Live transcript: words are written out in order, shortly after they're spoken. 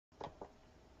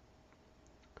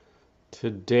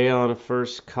Today on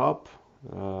First Cup,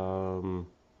 I don't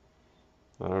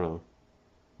know.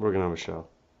 We're gonna have a show.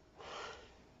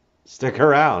 Stick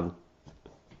around.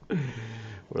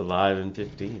 We're live in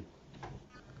 15.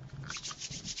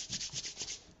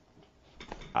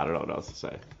 I don't know what else to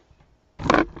say.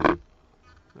 There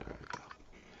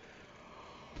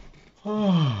we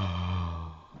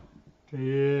go.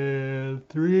 And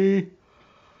 3,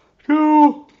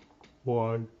 2,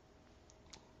 1.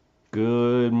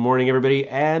 Good morning, everybody,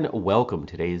 and welcome.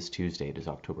 Today is Tuesday. It is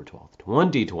October 12th,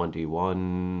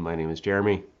 2021. My name is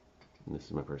Jeremy, and this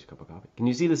is my first cup of coffee. Can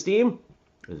you see the steam?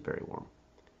 It is very warm.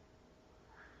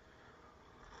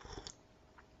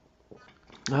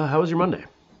 How was your Monday?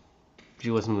 Did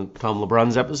you listen to Tom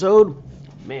LeBrun's episode?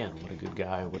 Man, what a good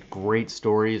guy. What great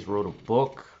stories. Wrote a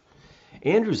book.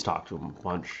 Andrew's talked to him a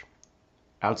bunch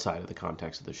outside of the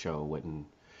context of the show. Went and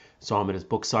saw him at his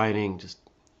book signing. Just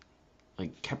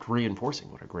kept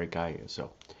reinforcing what a great guy he is.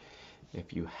 So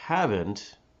if you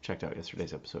haven't checked out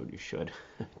yesterday's episode, you should.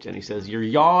 Jenny says, your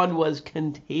yawn was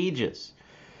contagious.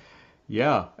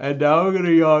 Yeah, and now I'm going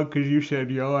to yawn because you said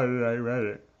yawn and I read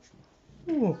it.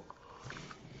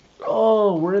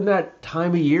 Oh, we're in that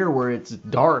time of year where it's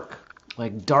dark,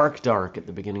 like dark at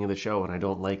the beginning of the show, and I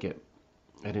don't like it.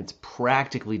 And it's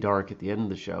practically dark at the end of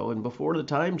the show, and before the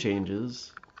time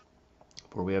changes,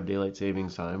 before we have daylight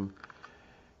savings time,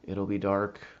 it'll be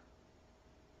dark.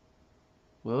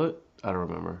 Will it? I don't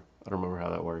remember. I don't remember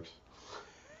how that works.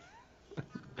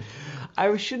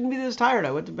 I shouldn't be this tired.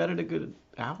 I went to bed at a good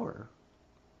hour.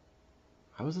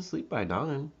 I was asleep by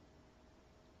 9.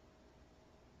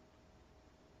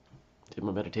 Did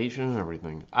my meditation and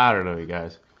everything. I don't know, you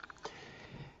guys.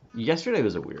 Yesterday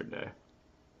was a weird day.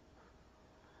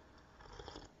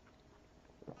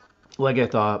 Like I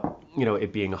thought,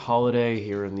 it being a holiday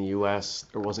here in the US,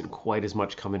 there wasn't quite as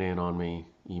much coming in on me,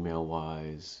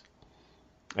 email-wise.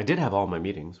 I did have all my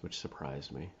meetings, which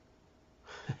surprised me.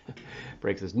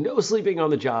 Frank says, no sleeping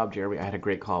on the job, Jeremy. I had a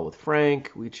great call with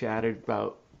Frank. We chatted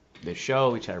about the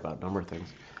show. We chatted about a number of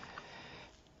things.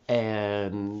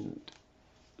 And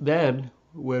then,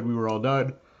 when we were all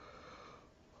done,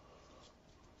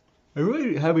 I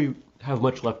really didn't have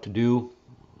much left to do.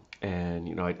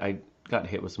 And, I got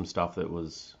hit with some stuff that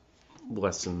was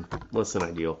less than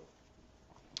ideal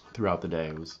throughout the day.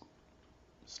 It was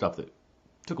stuff that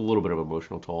took a little bit of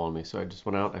emotional toll on me. So I just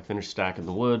went out. I finished stacking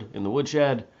the wood in the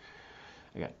woodshed.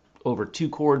 I got over 2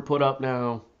 cord put up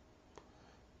now,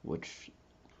 which,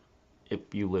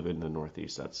 if you live in the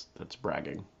Northeast, that's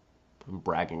bragging. I'm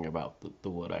bragging about the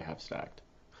wood I have stacked.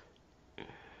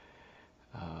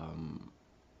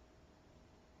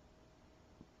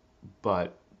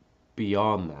 But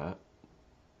beyond that,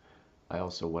 I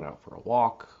also went out for a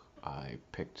walk. I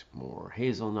picked more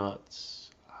hazelnuts.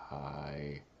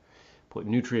 I put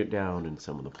nutrient down in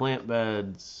some of the plant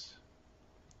beds.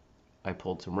 I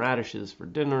pulled some radishes for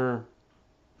dinner.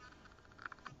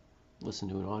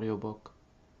 Listened to an audiobook.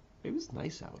 It was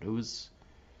nice out. It was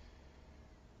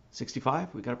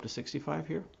 65. We got up to 65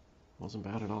 here. Wasn't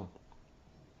bad at all.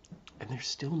 And there's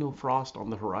still no frost on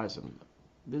the horizon.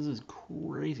 This is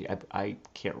crazy. I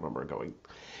can't remember going.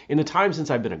 In the time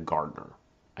since I've been a gardener,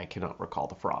 I cannot recall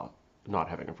the frost, not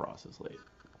having a frost this late.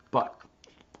 But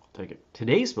I'll take it.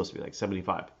 Today's supposed to be like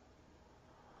 75.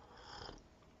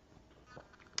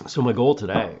 So my goal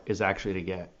today is actually to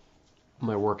get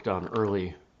my work done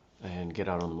early and get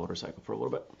out on the motorcycle for a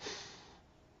little bit.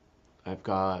 I've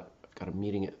got a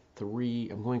meeting at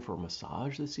 3. I'm going for a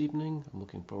massage this evening. I'm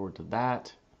looking forward to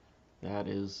that. That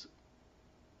is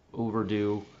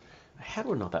overdue. I had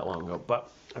one not that long ago, but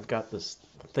I've got this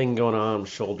thing going on,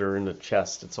 shoulder and the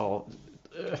chest. It's all,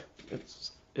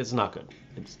 it's not good.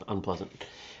 It's unpleasant.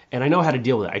 And I know how to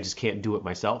deal with it. I just can't do it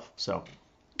myself. So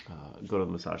go to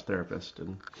the massage therapist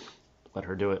and let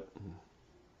her do it. And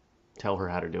tell her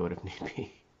how to do it if need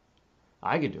be.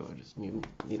 I could do it. I just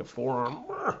need a forearm.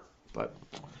 But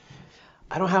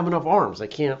I don't have enough arms. I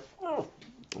can't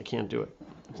do it.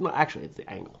 It's not actually, it's the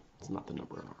angle. It's not the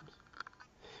number of arms.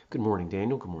 Good morning,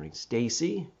 Daniel. Good morning,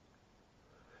 Stacy.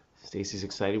 Stacy's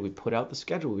excited. We put out the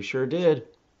schedule. We sure did.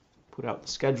 Put out the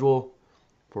schedule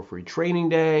for free training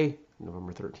day,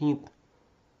 November 13th.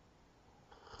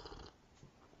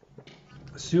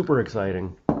 Super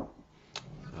exciting.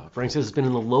 Frank says it's been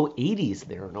in the low 80s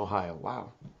there in Ohio.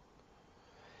 Wow.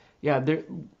 Yeah,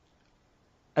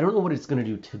 I don't know what it's going to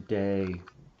do today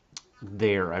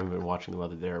there. I haven't been watching the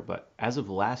weather there, but as of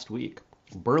last week,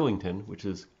 Burlington, which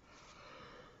is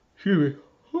a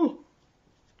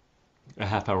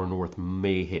half hour north,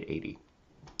 may hit 80.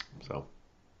 So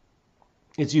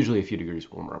it's usually a few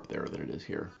degrees warmer up there than it is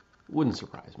here. Wouldn't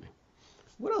surprise me.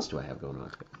 What else do I have going on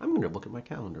today? I'm going to look at my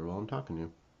calendar while I'm talking to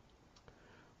you.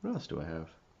 What else do I have?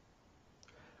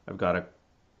 I've got a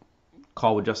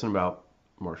call with Justin about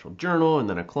Marshall Journal, and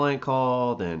then a client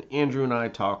call. Then Andrew and I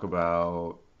talk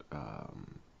about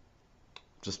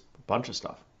just a bunch of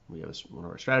stuff. We have one of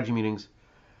our strategy meetings.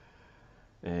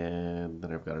 And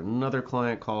then I've got another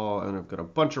client call, and I've got a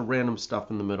bunch of random stuff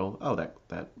in the middle. Oh, that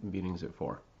meeting's at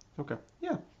 4. Okay.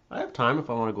 Yeah, I have time if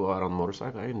I want to go out on the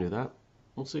motorcycle. I can do that.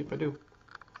 We'll see if I do.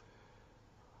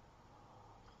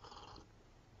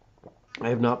 I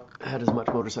have not had as much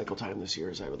motorcycle time this year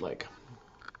as I would like.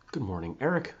 Good morning,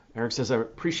 Eric. Eric says, I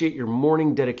appreciate your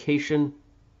morning dedication.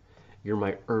 You're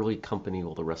my early company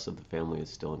while the rest of the family is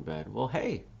still in bed. Well,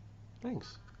 hey,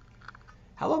 thanks.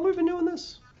 How long have we been doing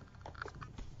this?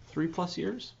 3+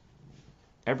 years?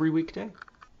 Every weekday?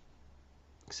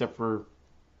 Except for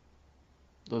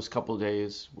those couple of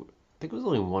days. I think it was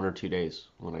only 1 or 2 days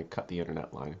when I cut the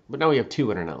internet line. But now we have 2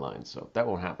 internet lines, so that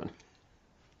won't happen.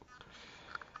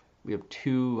 We have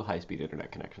 2 high-speed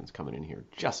internet connections coming in here,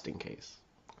 just in case.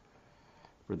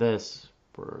 For this,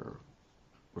 for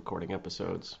recording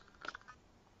episodes.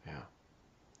 Yeah.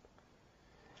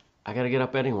 I gotta get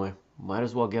up anyway. Might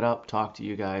as well get up, talk to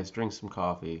you guys, drink some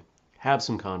coffee, have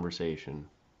some conversation.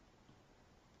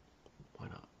 Why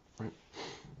not, right?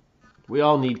 We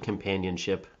all need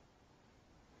companionship.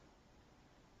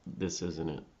 This isn't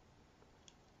it.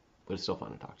 But it's still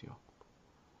fun to talk to you.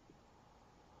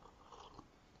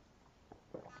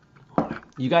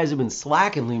 You guys have been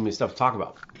slacking leaving me stuff to talk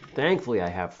about. Thankfully, I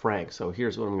have Frank, so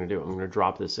here's what I'm going to do. I'm going to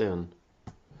drop this in.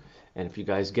 And if you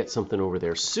guys get something over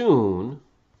there soon,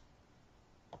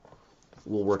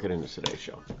 we'll work it into today's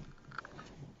show.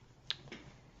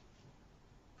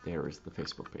 There is the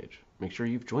Facebook page. Make sure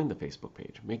you've joined the Facebook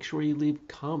page. Make sure you leave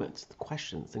comments,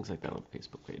 questions, things like that on the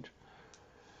Facebook page.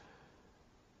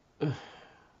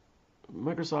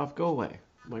 Microsoft, go away.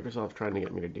 Microsoft's trying to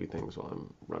get me to do things while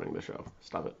I'm running the show.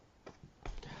 Stop it.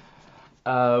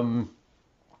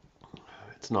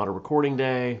 It's not a recording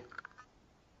day,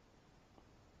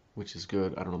 which is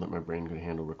good. I don't know that my brain can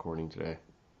handle recording today.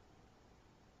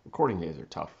 Recording days are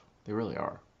tough. They really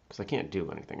are, because I can't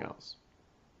do anything else.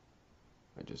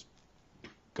 I just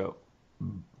go.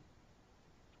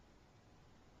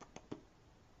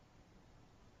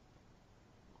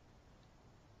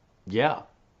 Yeah.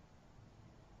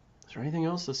 Is there anything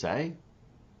else to say?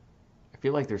 I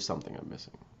feel like there's something I'm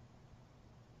missing.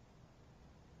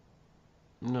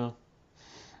 No,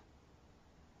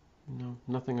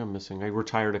 nothing I'm missing. I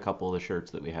retired a couple of the shirts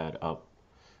that we had up.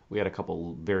 We had a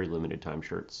couple very limited time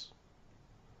shirts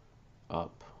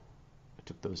up. I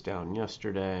took those down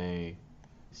yesterday.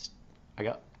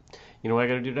 You know what I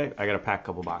gotta do today? I gotta pack a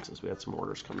couple boxes. We had some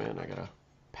orders come in. I gotta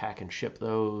pack and ship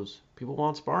those. People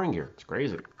want sparring gear. It's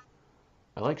crazy.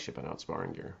 I like shipping out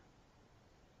sparring gear.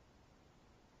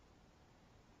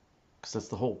 Because that's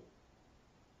the whole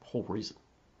reason.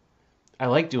 I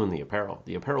like doing the apparel.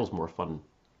 The apparel's more fun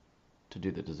to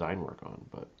do the design work on,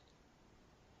 but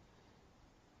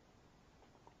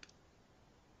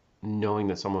knowing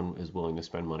that someone is willing to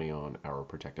spend money on our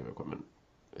protective equipment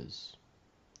is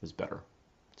better.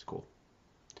 It's cool.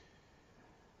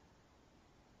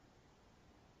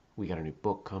 We got a new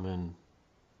book coming.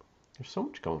 There's so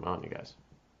much going on, you guys.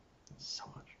 So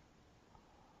much.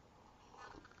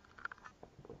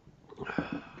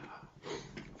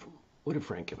 What did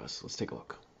Frank give us? Let's take a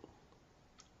look.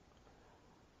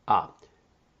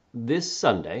 This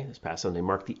past Sunday,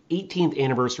 marked the 18th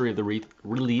anniversary of the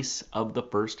release of the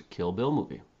first Kill Bill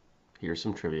movie. Here's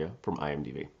some trivia from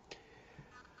IMDb.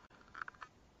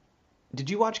 Did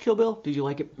you watch Kill Bill? Did you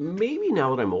like it? Maybe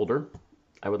now that I'm older,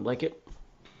 I would like it.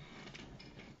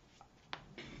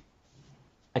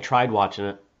 I tried watching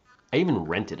it. I even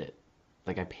rented it.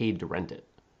 Like, I paid to rent it,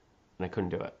 and I couldn't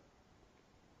do it.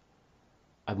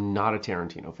 I'm not a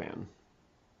Tarantino fan.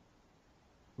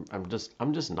 I'm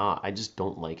just not. I just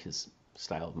don't like his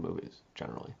style of movies,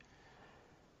 generally.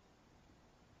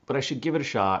 But I should give it a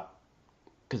shot,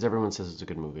 because everyone says it's a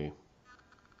good movie.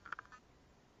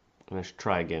 And I should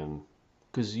try again.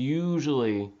 Because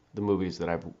usually, the movies that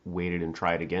I've waited and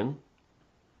tried again,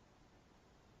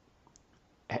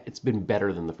 it's been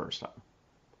better than the first time.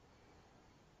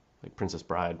 Like Princess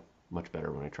Bride, much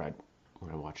better when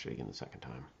I watched it again the second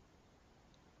time.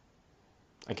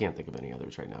 I can't think of any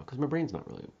others right now because my brain's not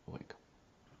really awake.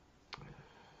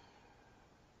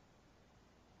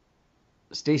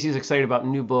 Stacy's excited about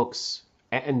new books,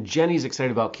 and Jenny's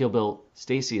excited about Kill Bill.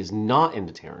 Stacy is not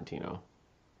into Tarantino.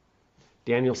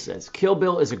 Daniel says, Kill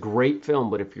Bill is a great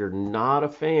film, but if you're not a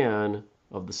fan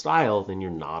of the style, then you're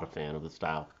not a fan of the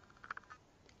style.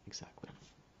 Exactly.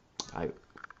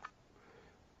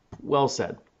 Well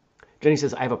said. Jenny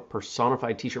says, I have a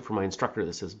personified t-shirt for my instructor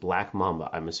that says Black Mamba.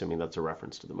 I'm assuming that's a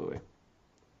reference to the movie.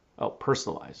 Oh,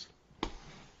 personalized.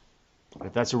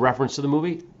 If that's a reference to the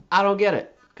movie, I don't get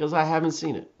it because I haven't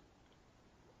seen it.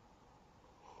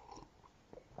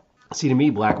 See, to me,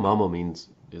 Black Mamba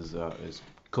is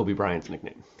Kobe Bryant's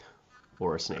nickname,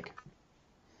 or a snake.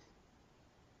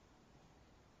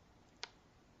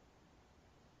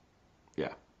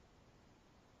 Yeah,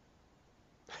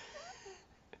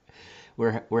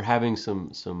 we're having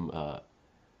some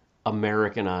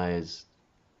Americanized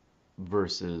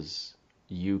versus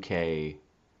UK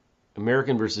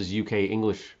American versus UK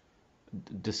English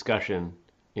discussion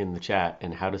in the chat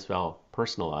and how to spell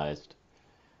personalized.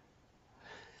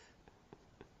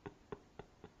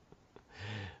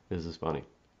 This is funny.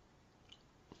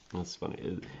 That's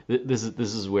funny. This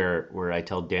is where I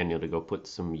tell Daniel to go put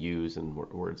some U's in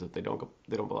words that they don't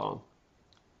belong.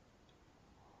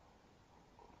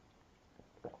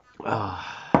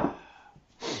 Ah,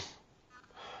 it's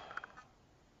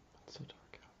so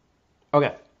dark out.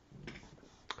 Okay,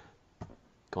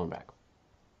 going back.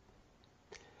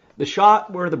 The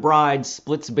shot where the bride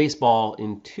splits a baseball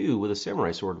in two with a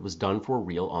samurai sword was done for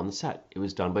real on the set. It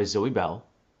was done by Zoe Bell,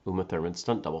 Uma Thurman's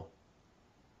stunt double.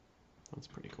 That's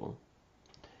pretty cool.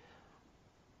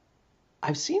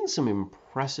 I've seen some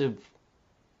impressive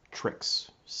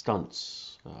tricks,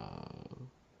 stunts,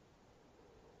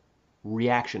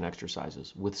 reaction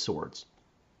exercises with swords.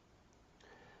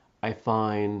 I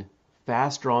find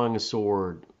fast drawing a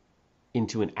sword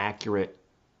into an accurate,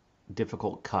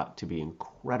 difficult cut to be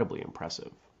incredibly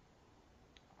impressive.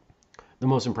 The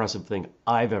most impressive thing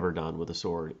I've ever done with a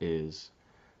sword is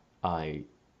I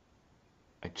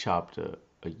chopped a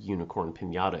unicorn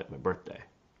piñata at my birthday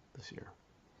this year.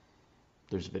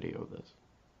 There's video of this.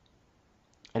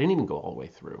 I didn't even go all the way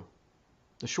through.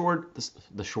 The sword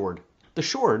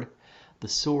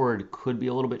could be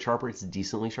a little bit sharper. It's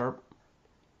decently sharp.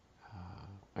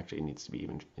 Actually, it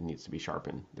needs to be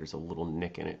sharpened. There's a little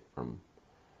nick in it from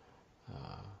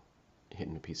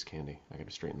hitting a piece of candy. I got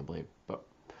to straighten the blade, but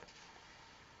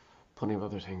plenty of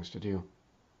other things to do.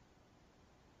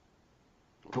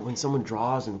 But when someone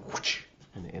draws and whoosh,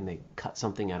 and they cut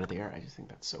something out of the air, I just think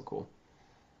that's so cool.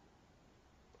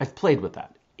 I've played with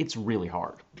that. It's really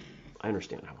hard. I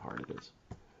understand how hard it is.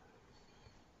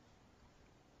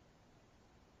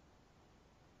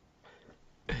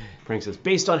 Frank says,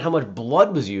 based on how much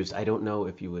blood was used, I don't know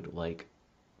if you would like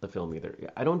the film either.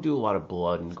 I don't do a lot of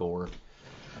blood and gore.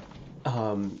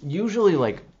 Usually,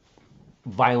 like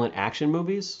violent action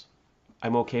movies,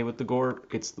 I'm okay with the gore.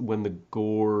 It's when the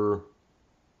gore,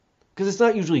 because it's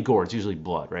not usually gore, it's usually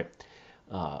blood, right?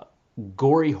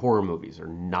 Gory horror movies are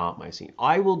not my scene.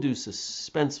 I will do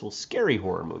suspenseful, scary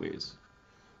horror movies,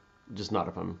 just not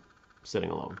if I'm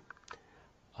sitting alone.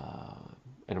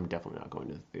 And I'm definitely not going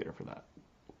to the theater for that,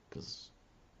 because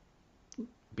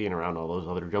being around all those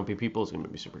other jumpy people is going to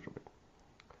make me super jumpy.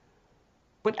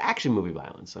 But action movie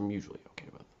violence, I'm usually okay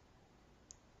with.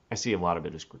 I see a lot of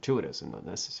it as gratuitous and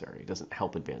unnecessary. It doesn't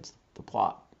help advance the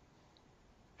plot.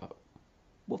 But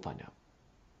we'll find out.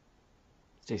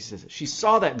 Stacey says she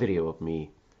saw that video of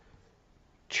me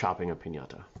chopping a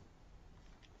piñata.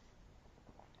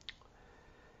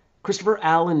 Christopher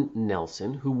Allen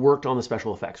Nelson, who worked on the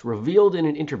special effects, revealed in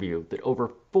an interview that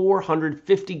over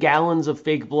 450 gallons of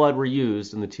fake blood were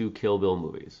used in the two Kill Bill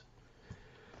movies.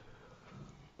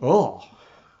 Oh,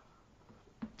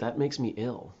 that makes me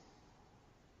ill.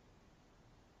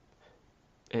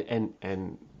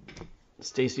 And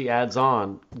Stacey adds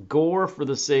on, gore for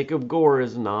the sake of gore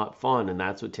is not fun, and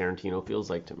that's what Tarantino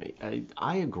feels like to me.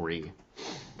 I agree.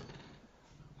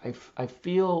 I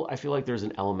feel like there's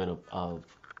an element of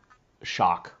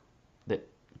shock that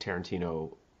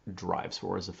Tarantino drives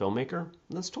for as a filmmaker, and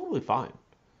that's totally fine.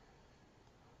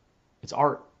 It's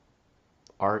art.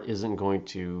 Art isn't going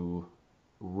to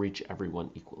reach everyone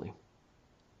equally.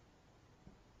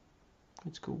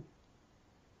 It's cool.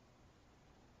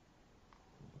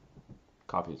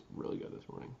 Coffee is really good this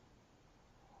morning.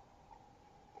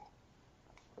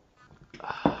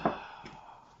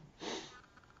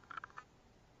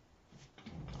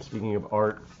 Speaking of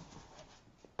art,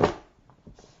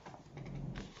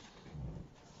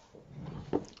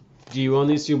 do you own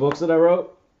these two books that I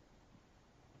wrote?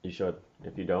 You should.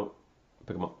 If you don't,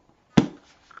 pick them up.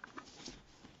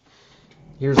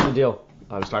 Here's the deal.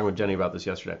 I was talking with Jenny about this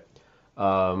yesterday.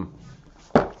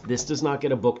 This does not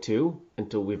get a book two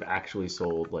until we've actually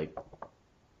sold like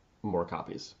more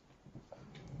copies.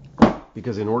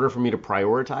 Because in order for me to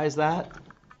prioritize that,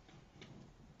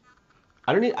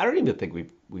 I don't even think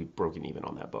we've broken even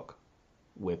on that book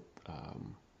with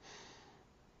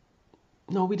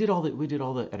No, we did all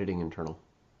the editing internal.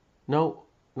 No,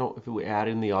 no, if we add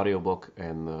in the audiobook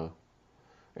and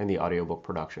the audiobook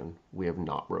production, we have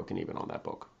not broken even on that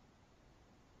book.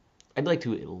 I'd like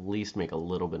to at least make a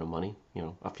little bit of money,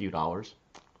 a few dollars.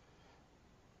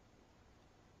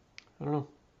 I don't know.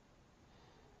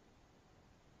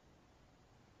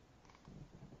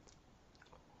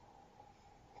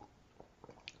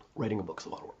 Writing a book's a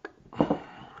lot of work.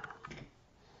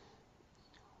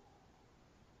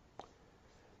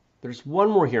 There's one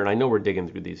more here, and I know we're digging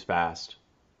through these fast,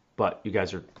 but you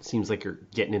guys seems like you're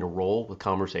getting in a roll with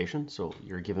conversation, so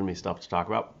you're giving me stuff to talk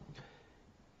about.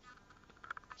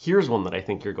 Here's one that I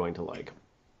think you're going to like.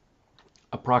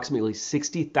 Approximately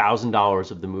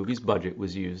 $60,000 of the movie's budget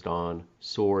was used on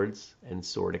swords and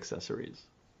sword accessories.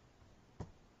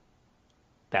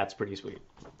 That's pretty sweet.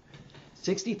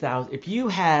 60,000. If you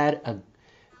had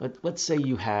let's say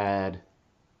you had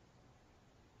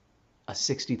a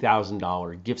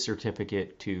 $60,000 gift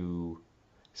certificate to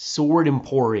Sword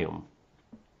Emporium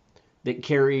that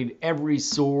carried every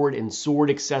sword and sword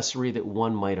accessory that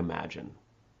one might imagine.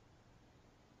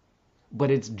 But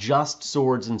it's just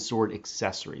swords and sword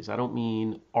accessories. I don't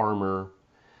mean armor.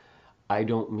 I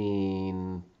don't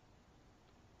mean...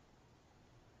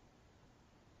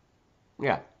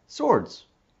 Yeah, swords.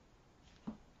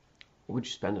 What would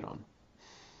you spend it on?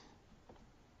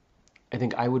 I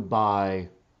think I would buy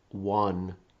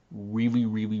one really,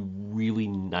 really, really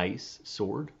nice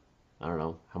sword. I don't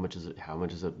know. How much is it? How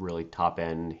much is a really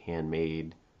top-end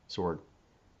handmade sword?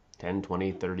 10,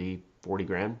 20, 30, 40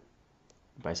 grand?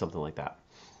 Buy something like that.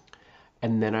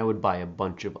 And then I would buy a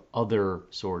bunch of other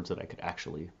swords that I could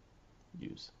actually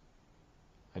use.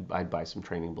 I'd buy some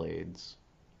training blades.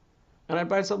 And I'd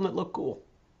buy something that looked cool.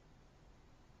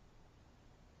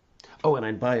 Oh, and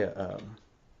I'd buy a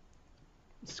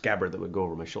scabbard that would go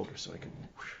over my shoulder so I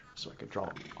could draw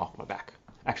it off my back.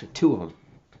 Actually, two of them.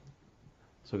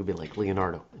 So it could be like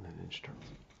Leonardo in the Ninja Turtles.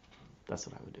 That's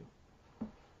what I would do.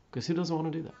 Because who doesn't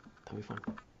want to do that? That'd be fun.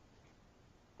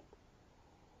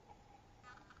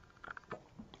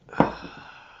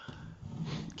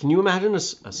 Can you imagine a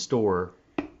store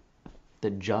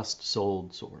that just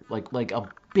sold swords? Like a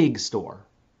big store.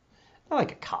 Not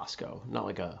like a Costco, not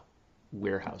like a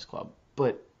warehouse club,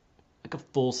 but like a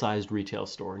full-sized retail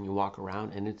store, and you walk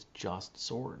around and it's just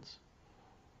swords.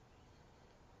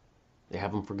 They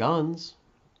have them for guns.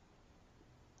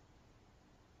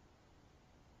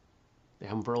 They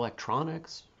have them for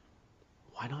electronics.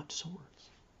 Why not swords?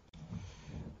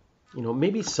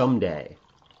 Maybe someday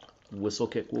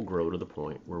Whistlekick will grow to the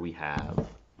point where we have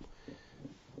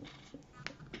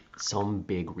some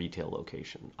big retail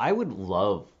location. I would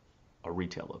love a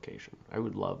retail location. I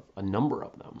would love a number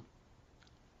of them.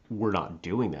 We're not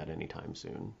doing that anytime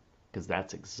soon because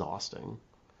that's exhausting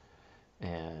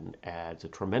and adds a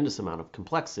tremendous amount of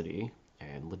complexity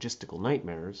and logistical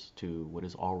nightmares to what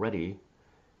is already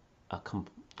a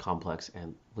complex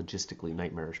and logistically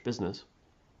nightmarish business.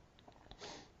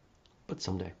 But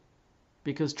someday,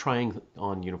 because trying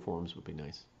on uniforms would be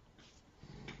nice.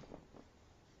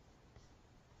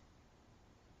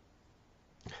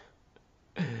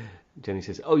 Jenny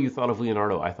says, "Oh, you thought of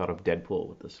Leonardo. I thought of Deadpool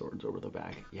with the swords over the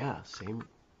back." Yeah, same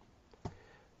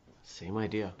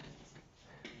idea.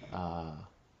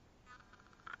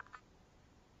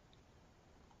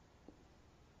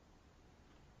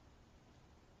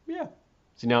 Yeah.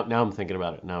 See, now I'm thinking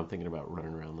about it. Now I'm thinking about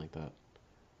running around like that.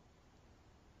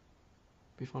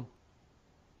 Be fun.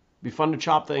 Be fun to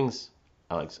chop things.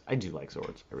 I do like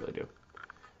swords. I really do.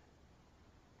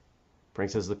 Frank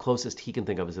says the closest he can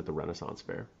think of is at the Renaissance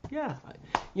Fair. Yeah.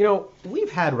 We've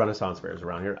had Renaissance fairs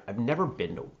around here. I've never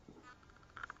been to one.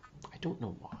 I don't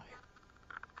know why.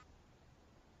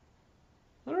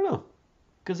 I don't know.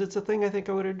 Because it's a thing I think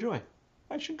I would enjoy.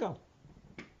 I should go.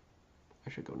 I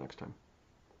should go next time.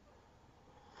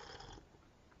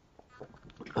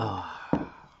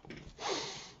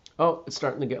 Oh, it's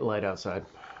starting to get light outside.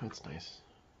 That's nice.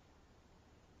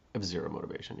 I have zero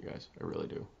motivation, you guys. I really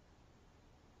do.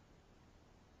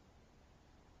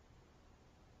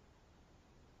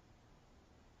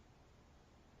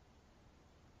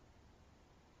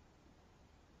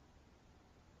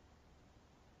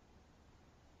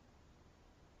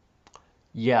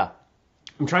 Yeah.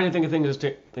 I'm trying to think of things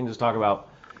to talk about.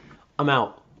 I'm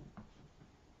out.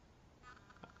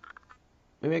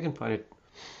 Maybe I can find it.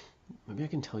 Maybe I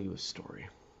can tell you a story.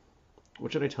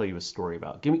 What should I tell you a story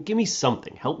about? Give me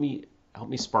something. Help me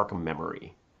spark a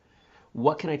memory.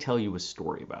 What can I tell you a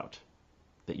story about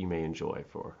that you may enjoy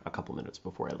for a couple minutes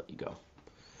before I let you go?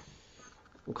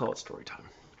 We'll call it story time.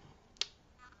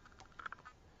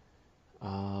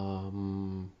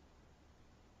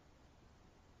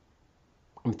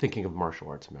 I'm thinking of martial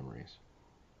arts memories.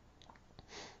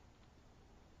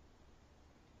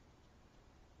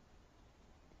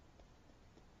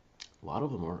 A lot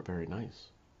of them aren't very nice.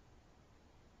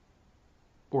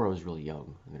 Or I was really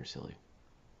young and they're silly.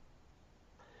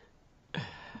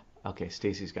 Okay,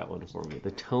 Stacy's got one for me.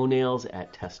 The toenails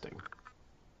at testing.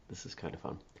 This is kind of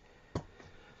fun.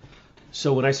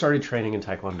 So when I started training in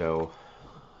Taekwondo,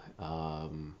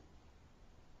 um,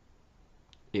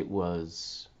 it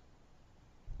was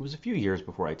a few years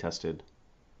before I tested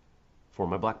for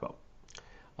my black belt.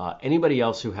 Anybody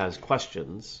else who has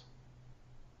questions,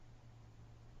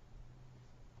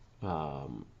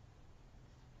 um,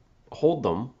 hold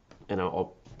them, and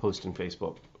I'll post in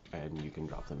Facebook, and you can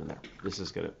drop them in there.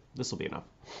 This will be enough.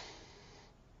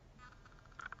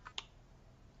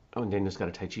 Oh, and Daniel's got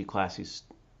a Tai Chi class he's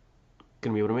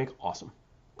gonna be able to make. Awesome.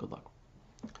 Good luck.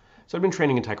 So I've been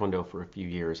training in Taekwondo for a few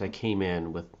years. I came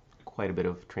in with quite a bit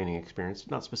of training experience,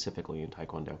 not specifically in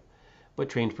Taekwondo, but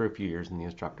trained for a few years, and the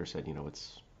instructor said,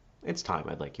 it's time.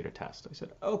 I'd like you to test. I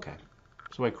said, okay.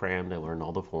 So I crammed. I learned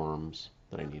all the forms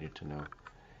that I needed to know.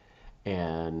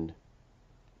 And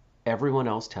everyone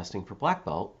else testing for black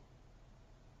belt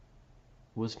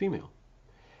was female.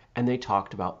 And they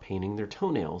talked about painting their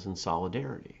toenails in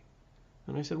solidarity.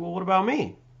 And I said, well, what about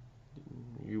me?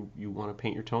 You want to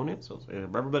paint your toenails? So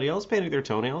if everybody else painting their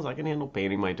toenails, I can handle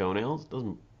painting my toenails.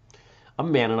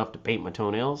 I'm man enough to paint my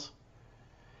toenails.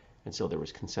 And so there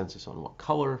was consensus on what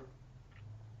color.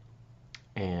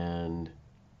 And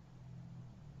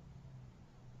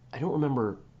I don't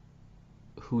remember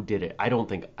who did it. I don't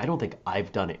think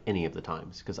I've done it any of the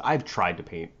times, because I've tried to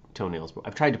paint toenails, but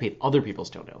I've tried to paint other people's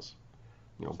toenails,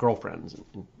 girlfriends,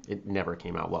 and it never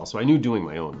came out well. So I knew doing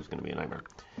my own was going to be a nightmare.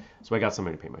 So I got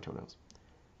somebody to paint my toenails,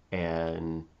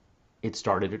 and it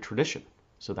started a tradition.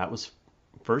 So that was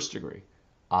first degree.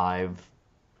 I've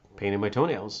painted my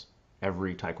toenails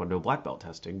every Taekwondo black belt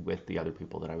testing with the other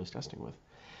people that I was testing with.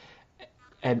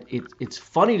 And it's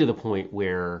funny to the point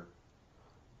where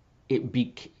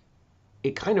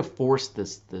it kind of forced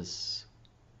this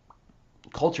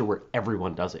culture where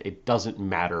everyone does it. It doesn't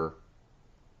matter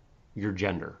your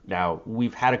gender. Now,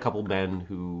 we've had a couple men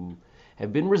who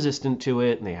have been resistant to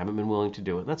it and they haven't been willing to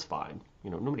do it. And that's fine.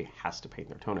 Nobody has to paint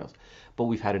their toenails. But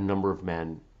we've had a number of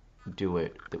men do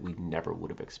it that we never would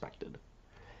have expected.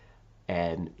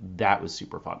 And that was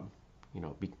super fun.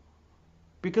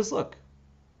 Because look,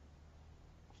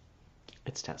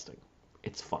 it's testing.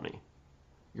 It's funny.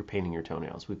 You're painting your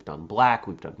toenails. We've done black,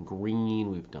 we've done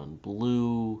green, we've done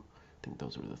blue. I think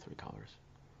those are the 3 colors.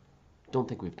 Don't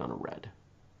think we've done a red.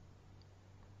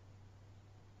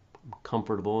 I'm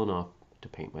comfortable enough to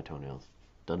paint my toenails.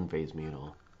 Doesn't faze me at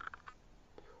all.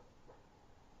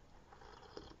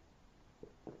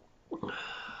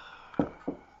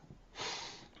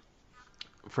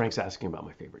 Frank's asking about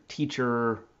my favorite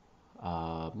teacher.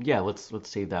 Yeah, let's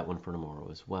save that one for tomorrow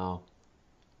as well.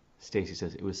 Stacy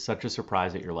says, it was such a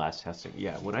surprise at your last testing.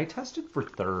 Yeah, when I tested for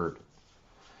third,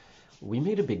 we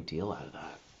made a big deal out of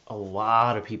that. A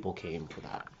lot of people came for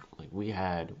that. Like we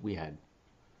had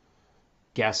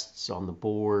guests on the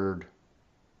board.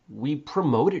 We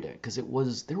promoted it because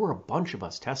there were a bunch of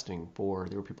us there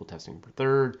were people testing for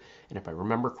third, and if I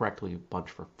remember correctly, a bunch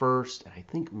for first, and I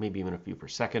think maybe even a few for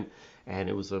second. And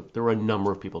there were a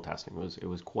number of people testing. It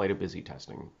was quite a busy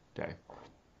testing day.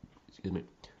 Excuse me.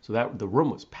 So that the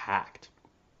room was packed.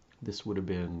 This would have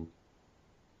been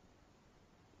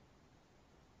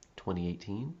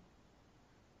 2018?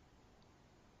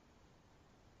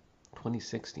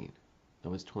 2016. That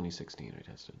was 2016 I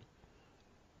tested.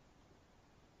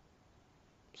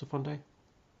 It was a fun day.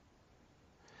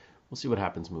 We'll see what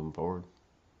happens moving forward.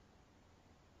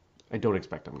 I don't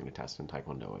expect I'm going to test in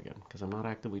Taekwondo again, because I'm not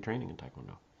actively training in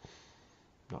Taekwondo.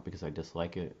 Not because I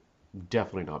dislike it.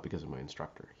 Definitely not because of my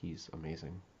instructor. He's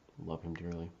amazing. Love him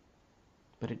dearly.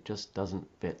 But it just doesn't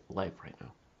fit life right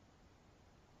now.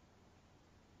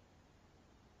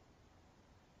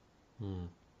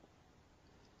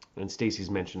 And Stacy's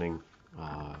mentioning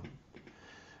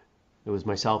it was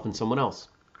myself and someone else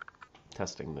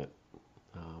testing that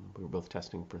we were both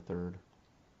testing for third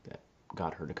that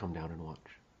got her to come down and watch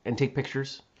and take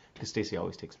pictures, because Stacy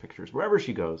always takes pictures wherever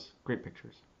she goes. Great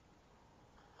pictures.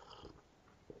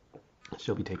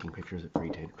 She'll be taking pictures at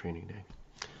free training day.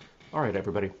 All right,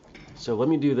 everybody. So let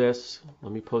me do this.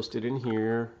 Let me post it in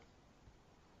here.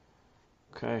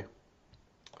 Okay.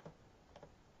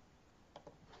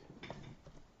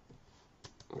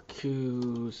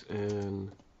 Q's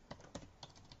and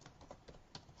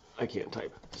I can't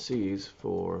type. C's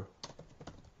for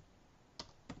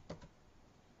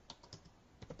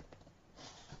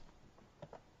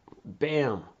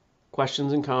bam.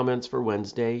 questions and comments for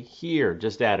Wednesday here.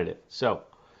 Just added it. So,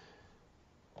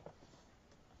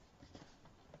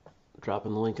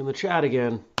 dropping the link in the chat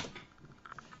again.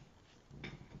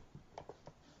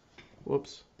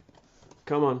 Whoops.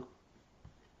 Come on.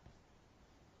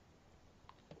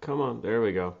 Come on. There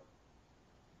we go.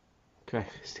 Okay.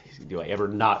 Stacy, do I ever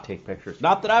not take pictures?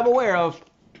 Not that I'm aware of.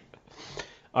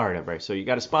 All right, everybody. So you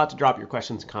got a spot to drop your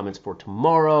questions and comments for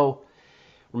tomorrow.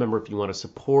 Remember, if you want to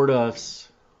support us,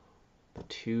 the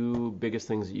two biggest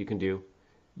things that you can do,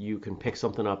 you can pick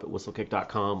something up at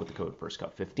whistlekick.com with the code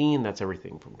FIRSTCUT15. That's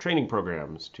everything from training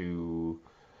programs to,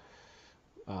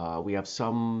 we have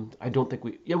some, I don't think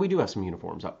we do have some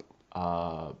uniforms up.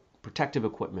 Protective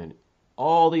equipment,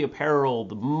 all the apparel,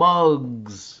 the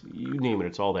mugs, you name it,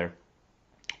 it's all there.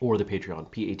 Or the Patreon,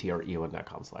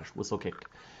 patreon.com/whistlekick.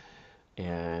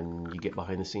 And you get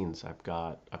behind the scenes. I've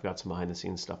got some behind the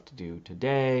scenes stuff to do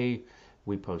today.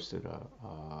 We posted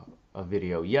a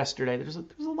video yesterday. There's a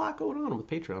lot going on with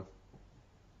Patreon.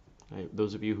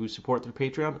 Those of you who support through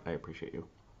Patreon, I appreciate you.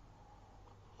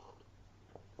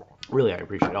 Really, I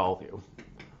appreciate all of you.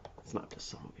 It's not just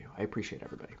some of you. I appreciate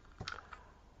everybody.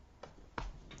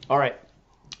 All right,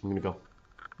 I'm gonna go.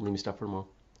 Leave me stuff for tomorrow.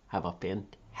 Have a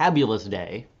fantabulous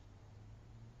day.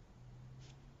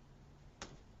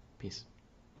 Peace.